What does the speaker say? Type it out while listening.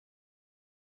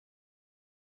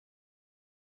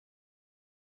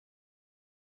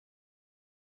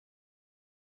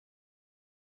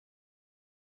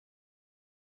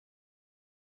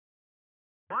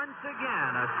Once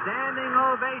again, a standing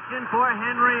ovation for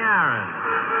Henry Aaron.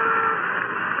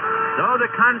 So the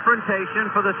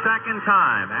confrontation for the second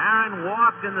time. Aaron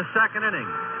walked in the second inning.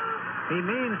 He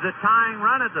means the tying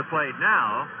run at the plate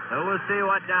now. So we'll see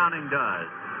what Downing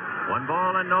does. 1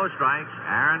 ball and no strikes.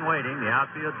 Aaron waiting. The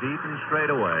outfield deep and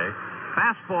straight away.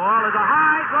 Fastball is a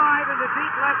high drive into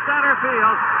deep left center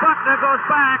field. Buckner goes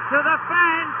back to the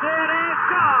fence. It is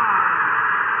gone.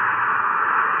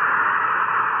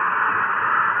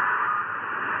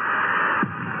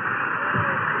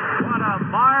 What a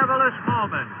marvelous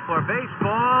moment for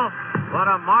baseball. What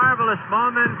a marvelous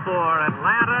moment for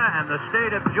Atlanta and the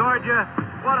state of Georgia.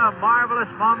 What a marvelous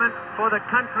moment for the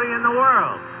country and the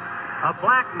world. A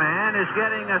black man is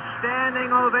getting a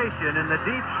standing ovation in the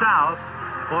Deep South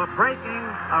for breaking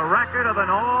a record of an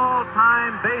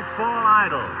all-time baseball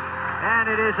idol. And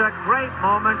it is a great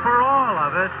moment for all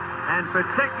of us, and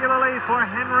particularly for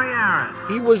Henry Aaron.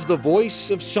 He was the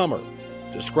voice of summer,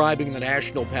 describing the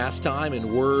national pastime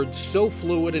in words so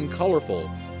fluid and colorful,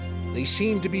 they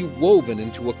seemed to be woven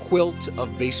into a quilt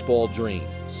of baseball dreams.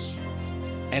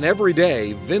 And every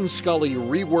day, Vin Scully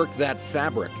reworked that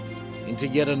fabric into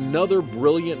yet another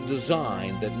brilliant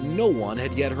design that no one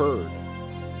had yet heard.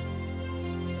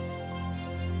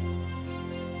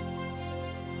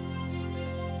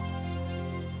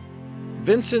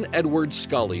 Vincent Edward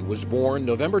Scully was born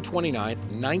November 29,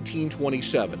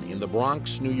 1927, in the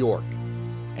Bronx, New York,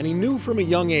 and he knew from a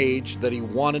young age that he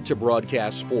wanted to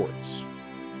broadcast sports.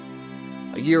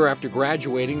 A year after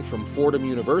graduating from Fordham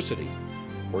University,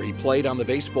 where he played on the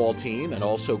baseball team and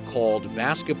also called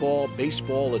basketball,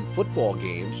 baseball, and football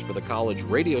games for the college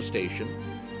radio station,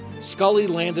 Scully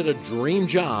landed a dream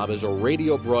job as a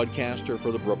radio broadcaster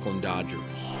for the Brooklyn Dodgers.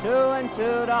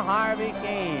 2-2 to Harvey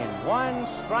Keene. 1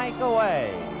 strike away.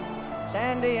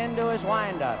 Sandy into his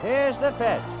windup. Here's the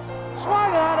pitch.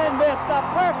 Swung on and missed. A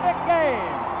perfect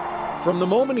game. From the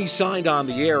moment he signed on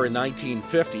the air in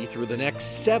 1950 through the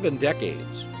next 7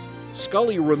 decades,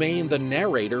 Scully remained the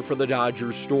narrator for the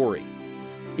Dodgers story.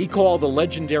 He called the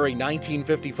legendary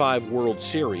 1955 World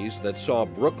Series that saw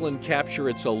Brooklyn capture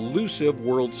its elusive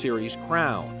World Series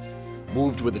crown,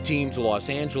 moved with the team to Los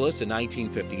Angeles in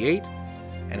 1958,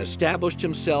 and established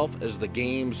himself as the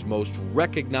game's most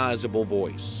recognizable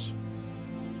voice.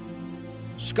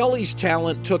 Scully's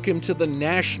talent took him to the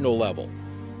national level,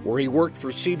 where he worked for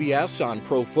CBS on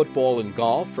pro football and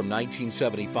golf from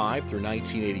 1975 through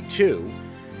 1982,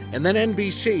 and then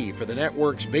NBC for the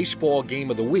network's Baseball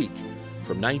Game of the Week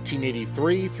from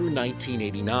 1983 through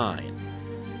 1989.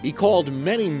 He called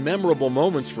many memorable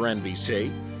moments for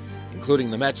NBC,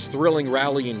 including the Mets' thrilling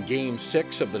rally in Game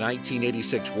 6 of the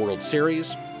 1986 World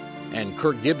Series and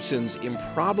Kirk Gibson's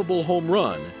improbable home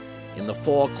run in the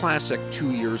Fall Classic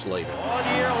 2 years later. All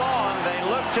year long, they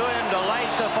looked to him to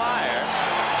light the fire,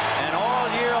 and all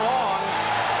year long,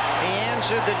 he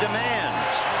answered the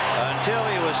demands until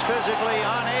he was physically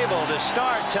unable to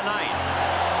start tonight.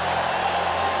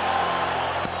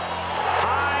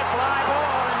 High fly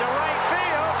ball into right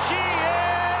field. She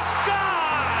is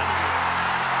gone!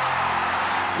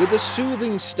 With a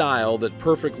soothing style that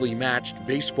perfectly matched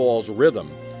baseball's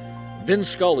rhythm, Vin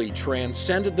Scully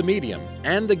transcended the medium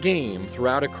and the game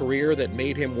throughout a career that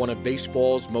made him one of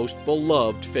baseball's most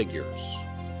beloved figures.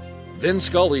 Vin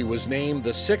Scully was named the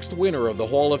 6th winner of the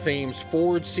Hall of Fame's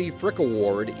Ford C. Frick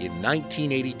Award in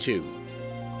 1982.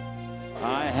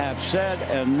 I have said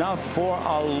enough for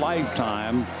a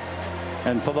lifetime,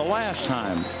 and for the last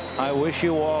time, I wish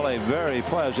you all a very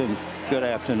pleasant good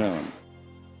afternoon.